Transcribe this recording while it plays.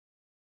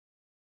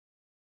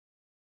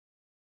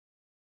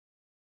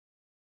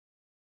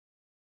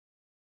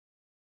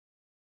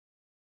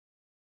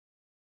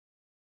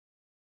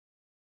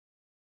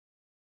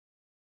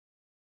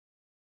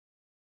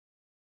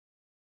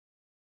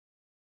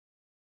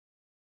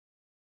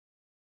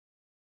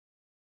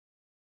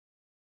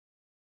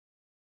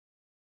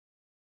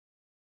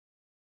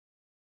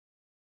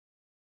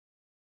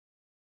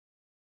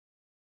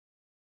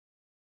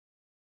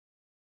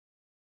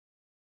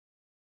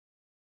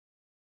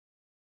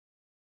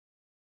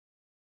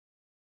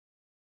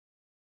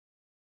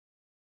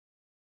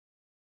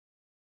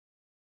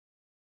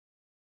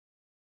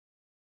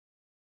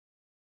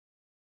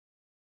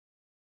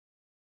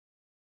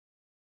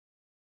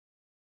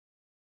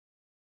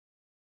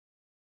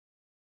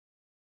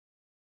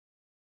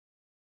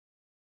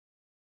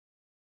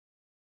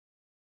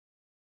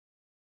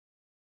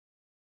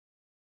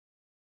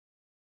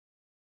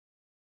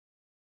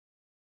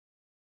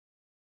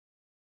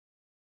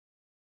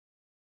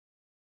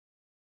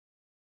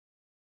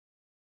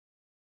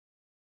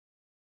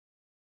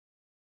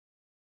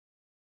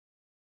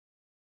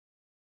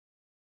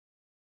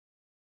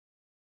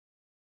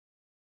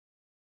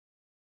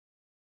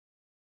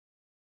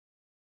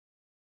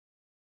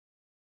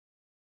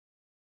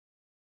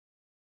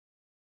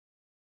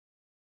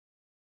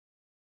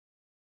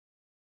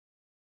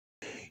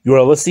You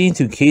are listening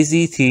to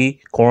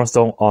KZT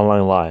Cornerstone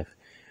Online Live.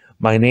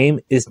 My name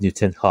is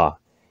Newton Ha.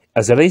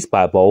 As today's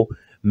Bible,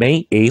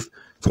 May 8th,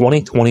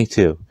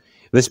 2022.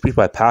 This is preached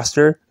by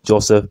Pastor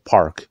Joseph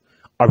Park.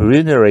 Our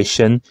reading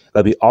narration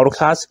will be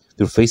autocast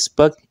through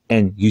Facebook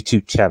and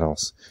YouTube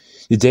channels.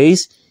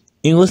 Today's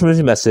English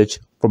reading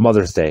message for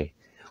Mother's Day.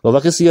 The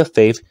Legacy of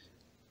Faith,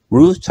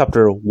 Ruth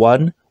chapter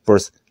 1,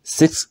 verse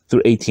 6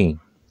 through 18.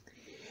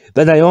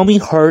 Then Naomi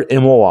heard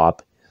in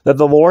Moab that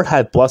the Lord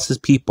had blessed his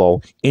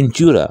people in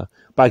Judah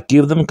by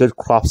giving them good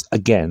crops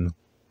again.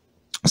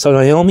 So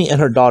Naomi and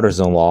her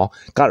daughters-in-law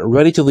got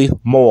ready to leave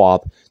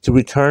Moab to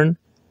return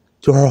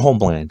to her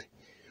homeland.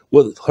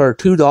 With her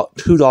two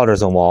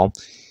daughters-in-law,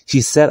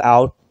 she set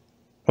out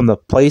from the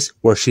place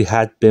where she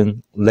had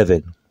been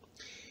living.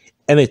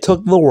 And they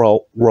took the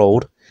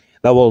road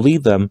that will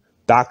lead them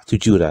back to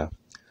Judah.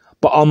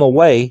 But on the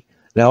way,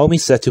 Naomi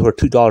said to her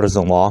two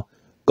daughters-in-law,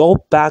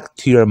 "Go back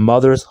to your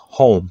mother's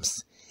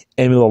homes,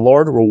 and may the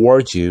Lord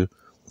reward you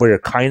for your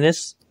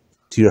kindness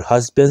to your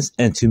husbands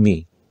and to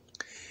me.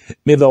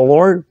 May the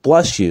Lord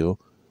bless you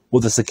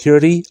with the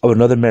security of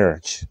another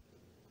marriage."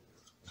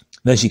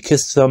 Then she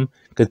kissed them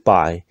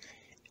goodbye,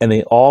 and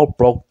they all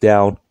broke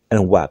down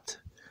and wept.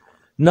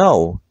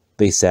 "No,"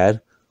 they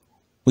said,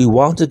 "we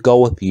want to go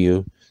with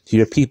you to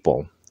your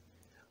people."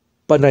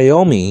 But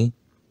Naomi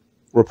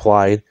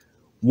replied,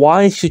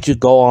 "Why should you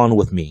go on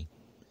with me?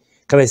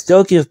 Can I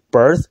still give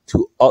birth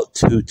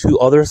to two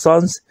other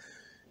sons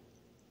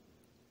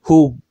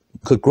who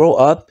could grow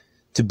up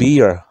to be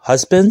your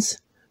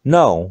husbands?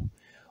 No,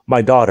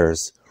 my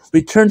daughters,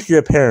 return to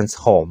your parents'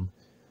 home,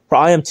 for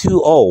I am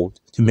too old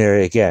to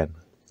marry again.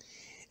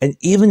 And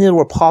even if it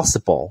were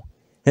possible,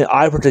 and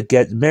I were to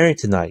get married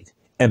tonight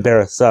and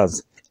bear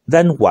sons,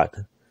 then what?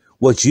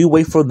 Would you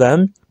wait for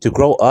them to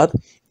grow up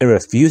and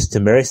refuse to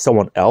marry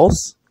someone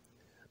else?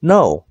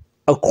 No,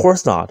 of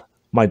course not,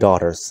 my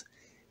daughters.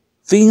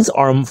 Things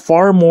are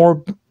far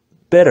more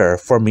bitter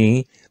for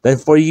me than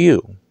for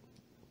you,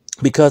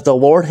 because the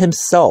Lord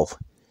himself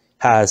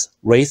has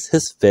raised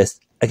his fist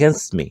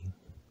against me."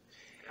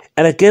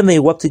 And again they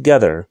wept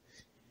together,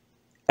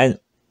 and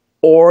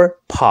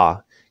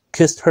Orpah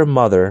kissed her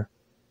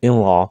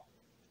mother-in-law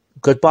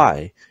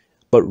goodbye,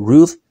 but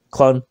Ruth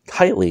clung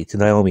tightly to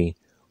Naomi.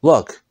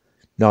 "Look,"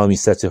 Naomi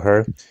said to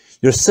her,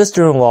 "your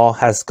sister-in-law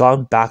has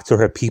gone back to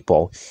her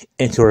people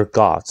and to her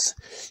gods.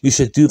 You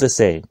should do the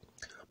same."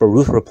 But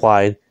Ruth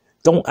replied,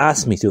 "Don't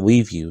ask me to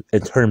leave you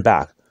and turn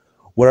back.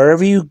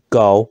 Wherever you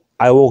go,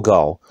 I will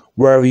go.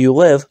 Wherever you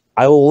live,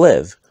 I will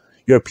live.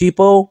 Your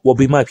people will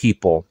be my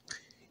people,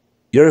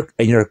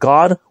 and your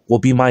God will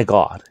be my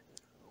God.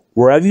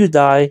 Wherever you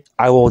die,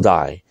 I will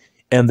die,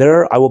 and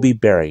there I will be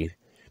buried.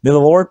 May the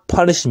Lord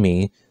punish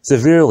me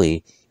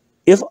severely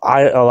if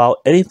I allow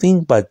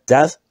anything but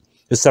death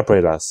to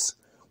separate us."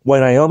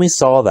 When Naomi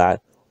saw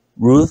that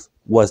Ruth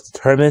was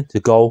determined to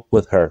go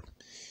with her,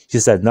 she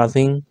said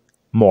nothing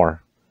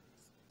more.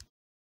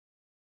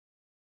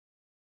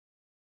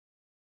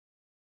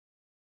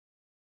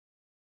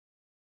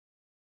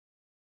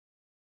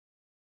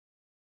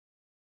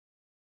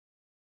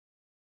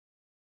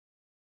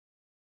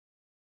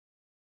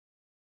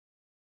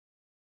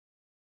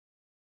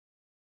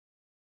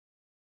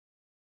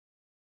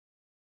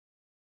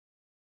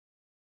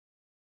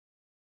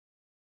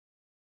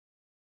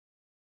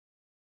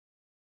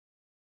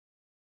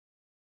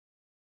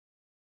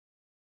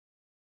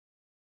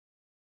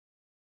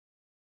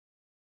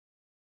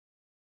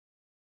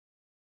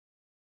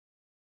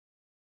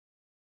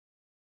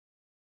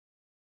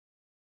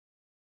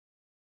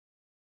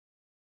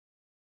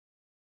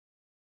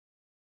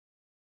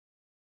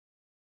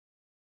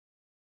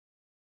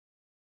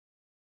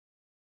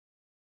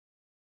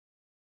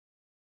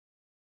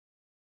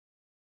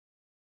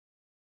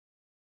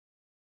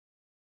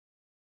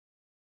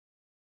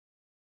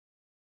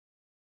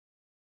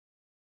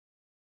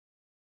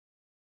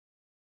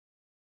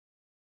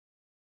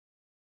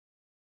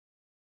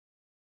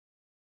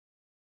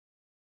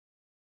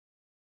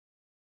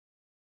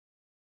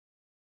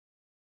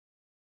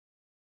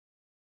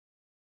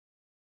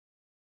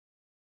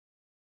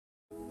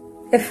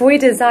 If we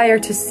desire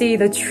to see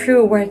the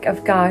true work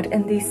of God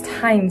in these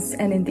times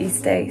and in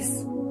these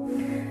days,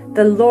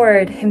 the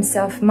Lord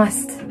himself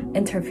must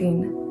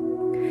intervene.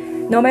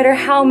 No matter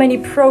how many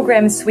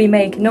programs we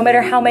make, no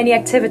matter how many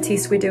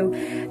activities we do,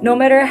 no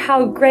matter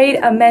how great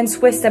a man's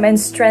wisdom and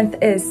strength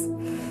is,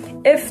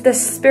 if the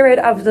Spirit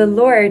of the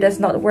Lord does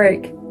not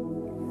work,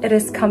 it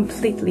is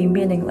completely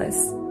meaningless.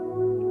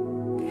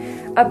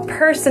 A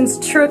person's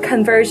true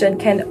conversion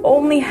can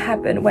only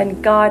happen when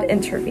God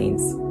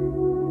intervenes.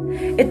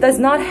 It does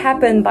not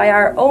happen by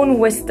our own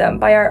wisdom,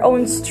 by our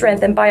own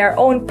strength, and by our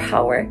own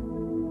power.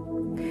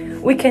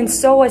 We can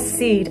sow a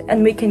seed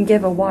and we can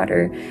give a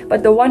water,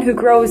 but the one who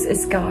grows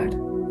is God.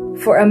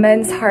 For a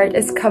man's heart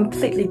is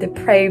completely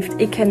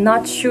depraved. It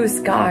cannot choose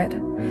God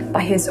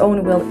by his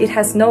own will. It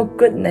has no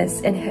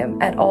goodness in him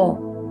at all.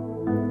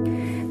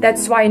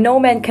 That's why no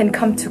man can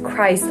come to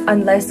Christ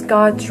unless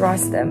God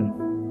draws them.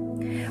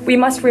 We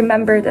must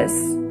remember this.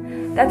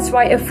 That's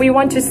why if we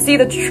want to see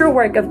the true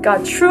work of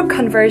God, true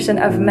conversion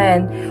of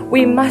men,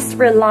 we must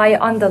rely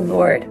on the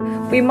Lord.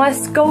 We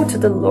must go to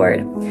the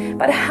Lord.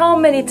 But how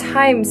many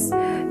times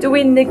do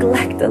we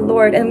neglect the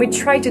Lord and we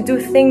try to do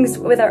things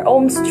with our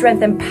own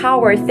strength and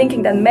power,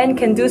 thinking that men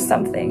can do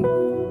something?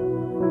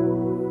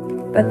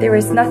 But there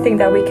is nothing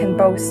that we can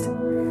boast.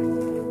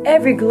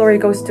 Every glory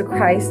goes to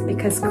Christ,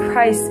 because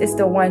Christ is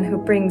the one who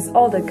brings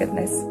all the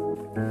goodness.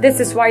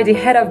 This is why the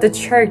head of the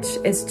church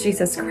is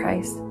Jesus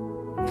Christ.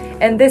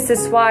 And this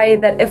is why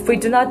that if we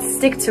do not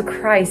stick to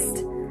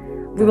Christ,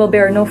 we will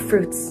bear no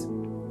fruits.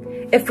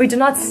 If we do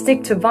not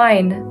stick to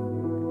vine,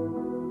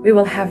 we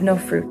will have no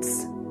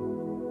fruits.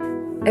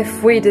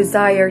 If we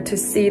desire to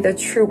see the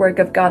true work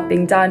of God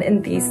being done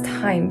in these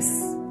times,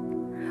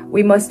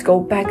 we must go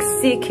back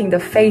seeking the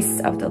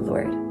face of the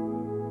Lord.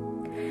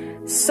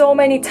 So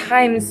many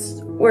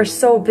times we're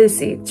so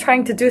busy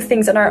trying to do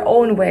things in our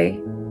own way,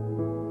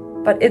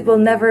 but it will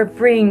never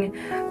bring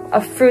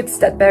a fruits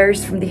that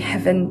bears from the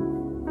heaven,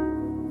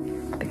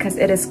 because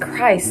it is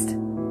Christ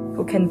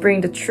who can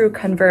bring the true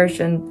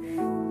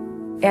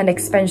conversion and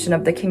expansion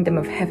of the kingdom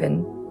of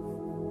heaven.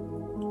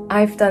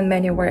 I've done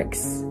many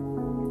works,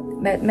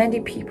 met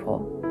many people,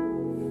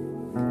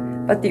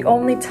 but the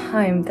only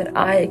time that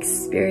I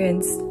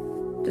experienced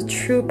the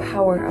true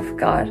power of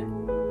God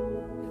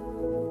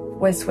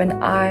was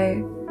when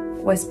I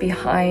was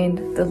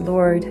behind the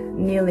Lord,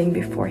 kneeling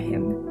before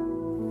Him.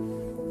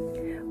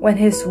 When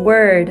His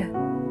word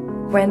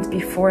went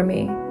before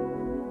me,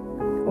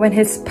 when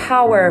His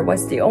power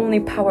was the only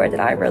power that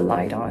I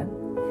relied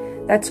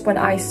on, that's when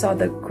I saw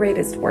the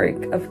greatest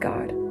work of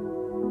God.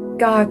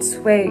 God's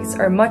ways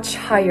are much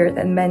higher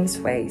than men's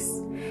ways,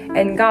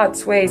 and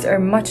God's ways are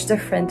much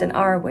different than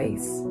our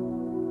ways.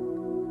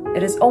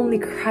 It is only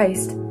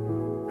Christ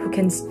who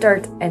can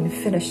start and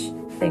finish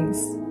things.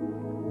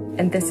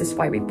 And this is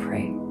why we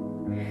pray.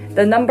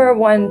 The number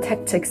one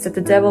tactics that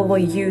the devil will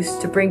use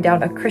to bring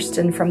down a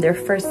Christian from their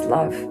first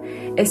love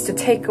is to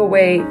take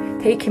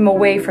him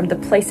away from the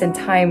place and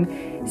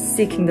time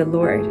seeking the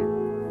Lord,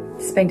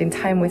 spending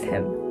time with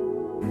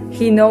Him.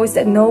 He knows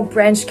that no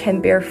branch can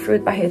bear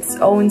fruit by its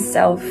own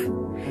self.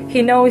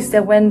 He knows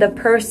that when the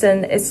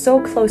person is so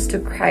close to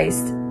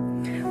Christ,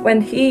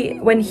 when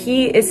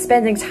he is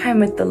spending time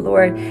with the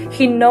Lord,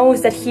 he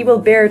knows that he will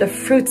bear the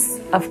fruits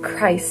of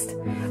Christ,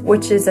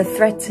 which is a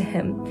threat to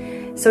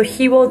him. So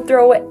he will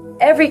throw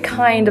every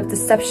kind of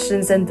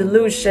deceptions and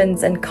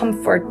delusions and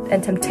comfort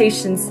and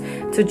temptations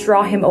to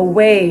draw him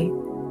away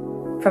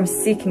from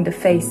seeking the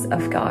face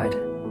of God.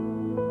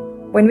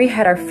 When we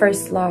had our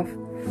first love,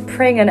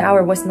 praying an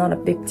hour was not a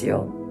big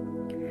deal.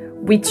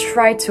 We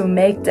tried to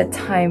make that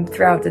time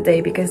throughout the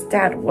day because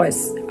that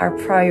was our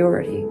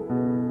priority.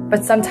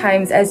 But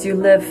sometimes as you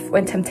live,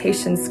 when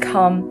temptations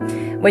come,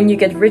 when you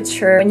get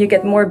richer, when you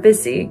get more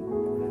busy,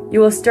 you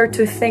will start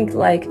to think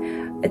like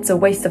it's a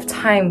waste of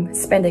time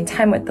spending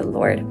time with the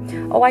Lord.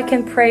 Oh, I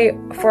can pray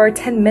for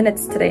 10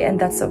 minutes today and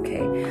that's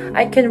okay.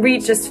 I can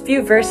read just a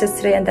few verses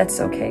today and that's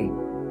okay.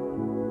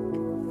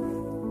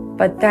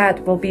 But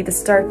that will be the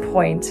start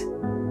point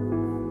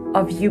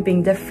of you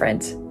being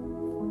different.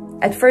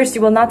 At first,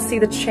 you will not see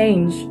the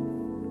change,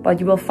 but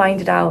you will find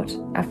it out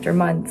after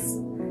months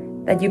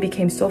that you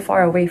became so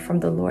far away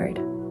from the Lord.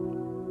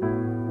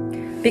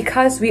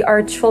 Because we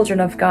are children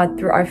of God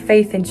through our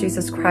faith in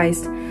Jesus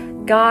Christ,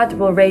 God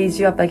will raise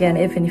you up again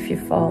even if you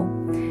fall.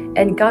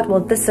 And God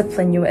will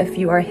discipline you if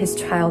you are His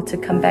child to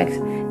come back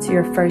to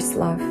your first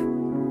love.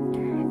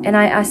 And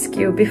I ask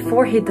you,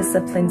 before He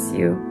disciplines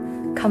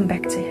you, come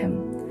back to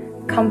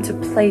Him. Come to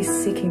place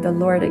seeking the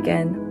Lord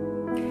again.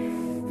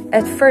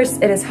 At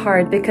first, it is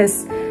hard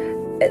because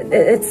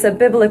it's a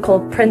biblical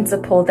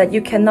principle that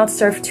you cannot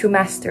serve two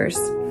masters.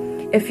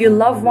 If you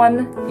love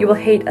one, you will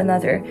hate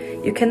another.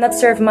 You cannot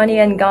serve money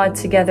and God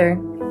together.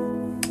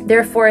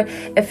 Therefore,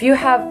 if you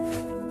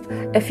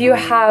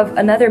have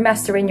another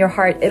master in your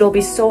heart, it'll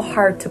be so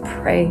hard to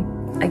pray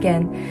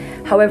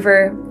again.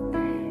 However,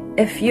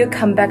 if you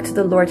come back to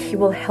the Lord, He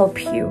will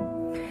help you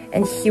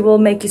and He will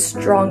make you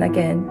strong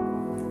again.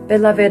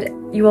 Beloved,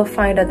 you will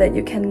find out that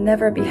you can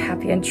never be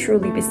happy and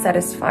truly be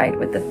satisfied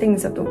with the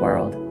things of the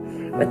world,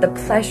 with the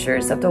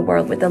pleasures of the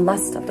world, with the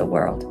lust of the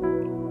world.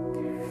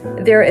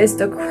 There is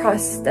the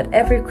cross that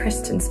every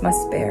Christian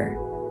must bear.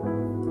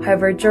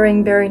 However,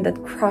 during bearing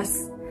that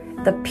cross,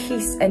 the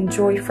peace and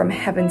joy from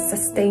heaven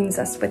sustains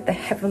us with the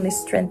heavenly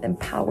strength and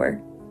power.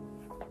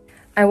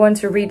 I want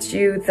to read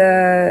you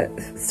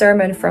the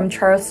sermon from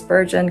Charles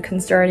Spurgeon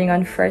concerning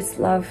on first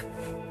love.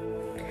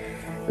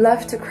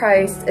 Love to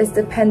Christ is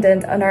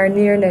dependent on our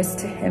nearness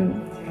to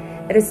Him.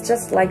 It is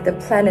just like the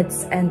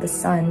planets and the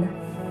sun.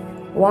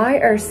 Why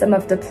are some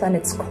of the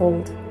planets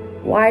cold?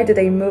 Why do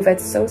they move at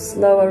so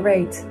slow a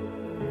rate?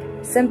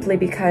 Simply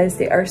because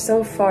they are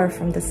so far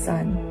from the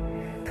sun.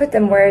 Put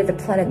them where the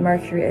planet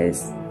Mercury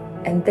is,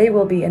 and they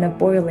will be in a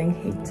boiling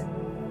heat,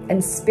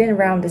 and spin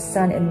round the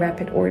sun in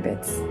rapid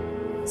orbits.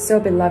 So,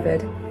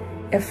 beloved,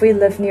 if we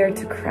live near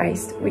to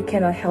Christ, we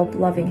cannot help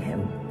loving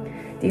Him.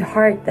 The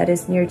heart that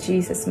is near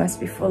Jesus must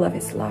be full of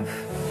His love.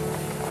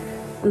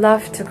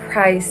 love to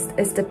Christ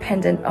is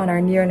dependent on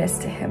our nearness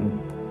to Him.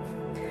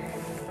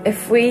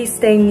 If we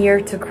stay near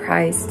to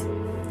Christ,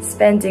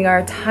 spending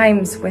our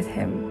times with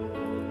Him,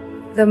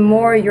 the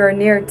more you're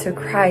near to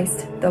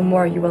Christ, the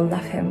more you will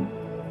love Him.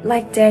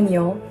 Like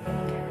Daniel,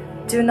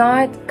 do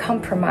not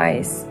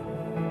compromise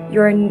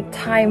your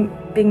time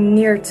being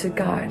near to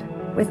God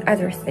with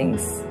other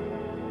things.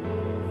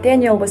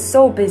 Daniel was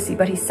so busy,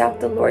 but he sought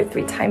the Lord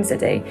 3 times a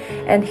day,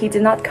 and he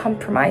did not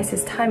compromise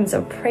his times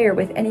of prayer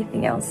with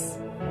anything else.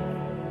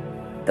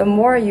 The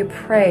more you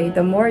pray,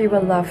 the more you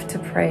will love to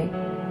pray.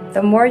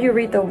 The more you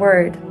read the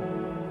Word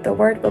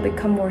will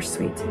become more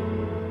sweet.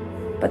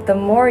 But the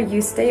more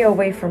you stay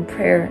away from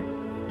prayer,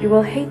 you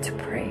will hate to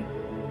pray.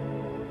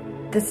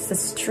 This is a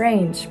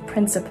strange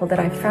principle that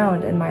I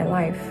found in my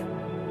life.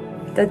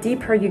 The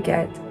deeper you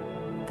get,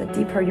 the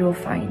deeper you will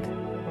find.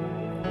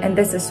 And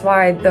this is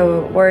why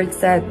the word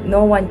said,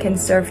 no one can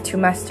serve 2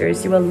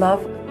 masters. You will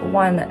love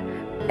one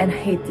and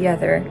hate the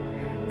other.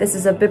 This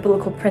is a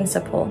biblical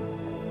principle.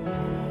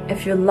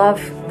 If you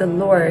love the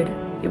Lord,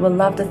 you will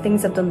love the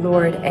things of the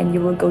Lord, and you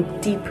will go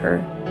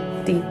deeper,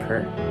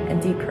 deeper,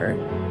 and deeper.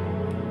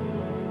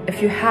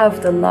 If you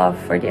have the love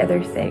for the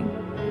other thing,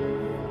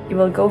 you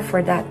will go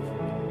for that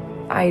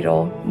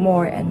idol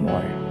more and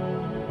more.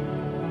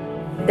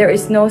 There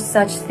is no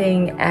such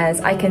thing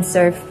as I can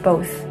serve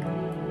both,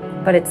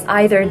 but it's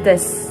either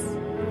this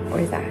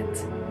or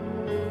that.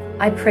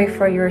 I pray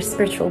for your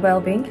spiritual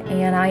well-being,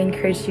 and I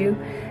encourage you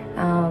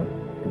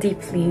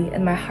deeply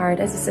in my heart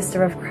as a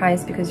sister of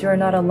Christ, because you are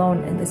not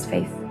alone in this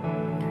faith.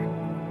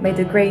 May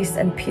the grace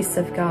and peace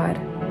of God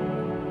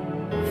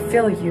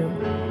fill you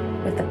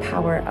with the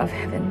power of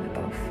heaven above.